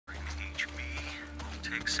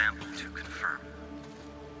big sample to confirm.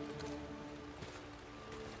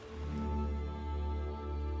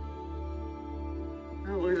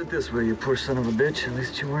 Well, look at it this way, you poor son of a bitch. At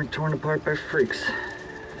least you weren't torn apart by freaks.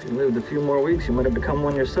 If you lived a few more weeks, you might have become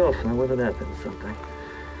one yourself. Now, whether that meant something.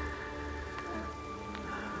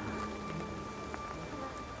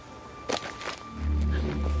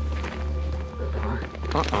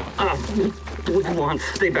 What do you want?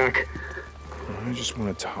 Stay back. I just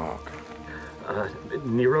want to talk.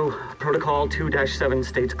 Nero Protocol 2-7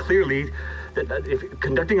 states clearly that if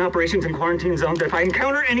conducting operations in quarantine zones, that if I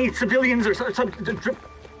encounter any civilians or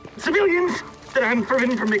civilians, that I'm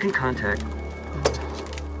forbidden from making contact.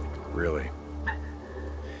 Really?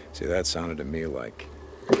 See, that sounded to me like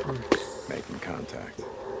making contact.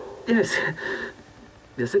 Yes.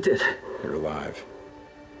 Yes, it did. You're alive.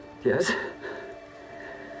 Yes.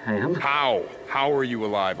 I am. How? How are you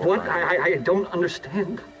alive, What? O'Brien? I don't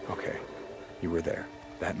understand. Okay. You were there.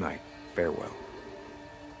 That night. Farewell.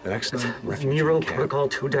 The next night, refugee Nero camp. Protocol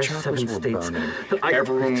The choppers 2-7 were states burning. that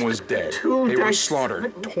Everyone was dead. They were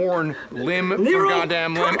slaughtered. Torn limb Nero from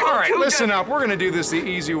goddamn limb. Protocol All right, 2-7 listen up. We're gonna do this the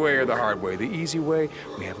easy way or the hard way. The easy way,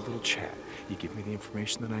 we have a little chat. You give me the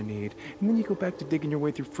information that I need, and then you go back to digging your way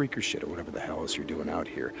through freaker shit or whatever the hell else you're doing out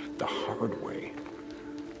here. The hard way.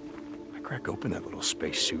 Crack open that little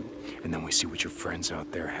spacesuit, and then we see what your friends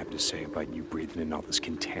out there have to say about you breathing in all this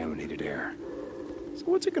contaminated air. So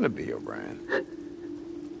what's it gonna be, O'Brien?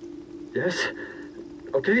 Yes.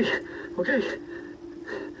 Okay. Okay.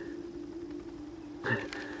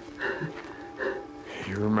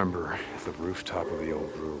 You remember the rooftop of the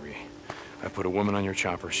old brewery. I put a woman on your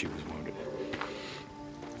chopper, she was wounded.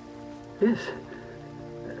 Yes.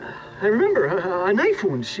 I remember, a knife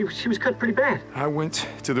wound. She was cut pretty bad. I went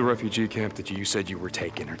to the refugee camp that you said you were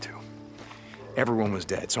taking her to. Everyone was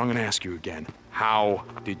dead, so I'm gonna ask you again. How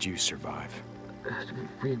did you survive?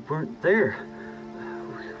 We weren't there.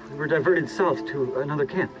 We were diverted south to another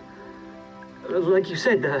camp. Like you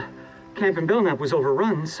said, the camp in Belknap was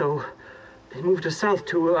overrun, so they moved us south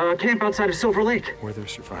to a camp outside of Silver Lake. Were there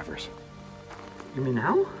survivors? You mean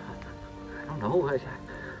now? I don't know.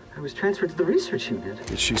 I was transferred to the research unit.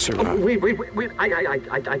 Did she survive? Oh, wait.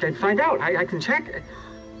 I can find out. I can check.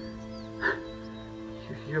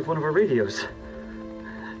 You have one of our radios.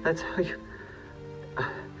 That's how you...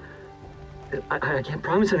 I can't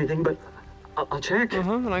promise anything, but I'll check.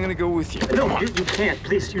 And I'm gonna go with you. No, you can't.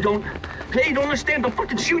 Please, you don't... Hey, you don't understand. They'll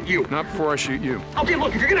fucking shoot you. Not before I shoot you. Okay,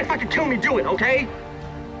 look, if you're gonna fucking kill me, do it, okay?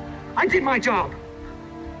 I did my job.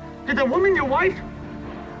 Did the woman your wife?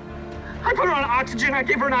 I put her on oxygen, I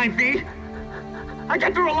gave her an IV. I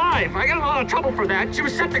kept her alive. I got in a lot of trouble for that. She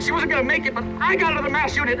was septic, she wasn't gonna make it, but I got her to the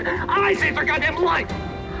mass unit. I saved her goddamn life.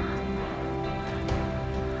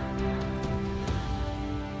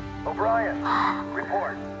 O'Brien,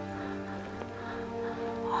 report.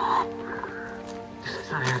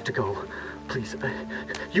 I have to go. Please,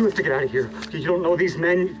 you have to get out of here. You don't know these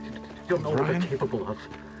men. You don't know what they're capable of.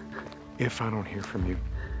 If I don't hear from you,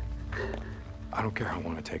 I don't care how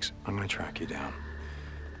long it takes. I'm gonna track you down.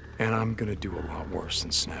 And I'm gonna do a lot worse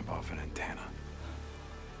than snap off an antenna.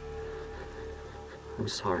 I'm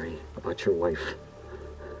sorry about your wife.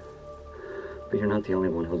 But you're not the only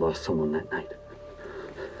one who lost someone that night.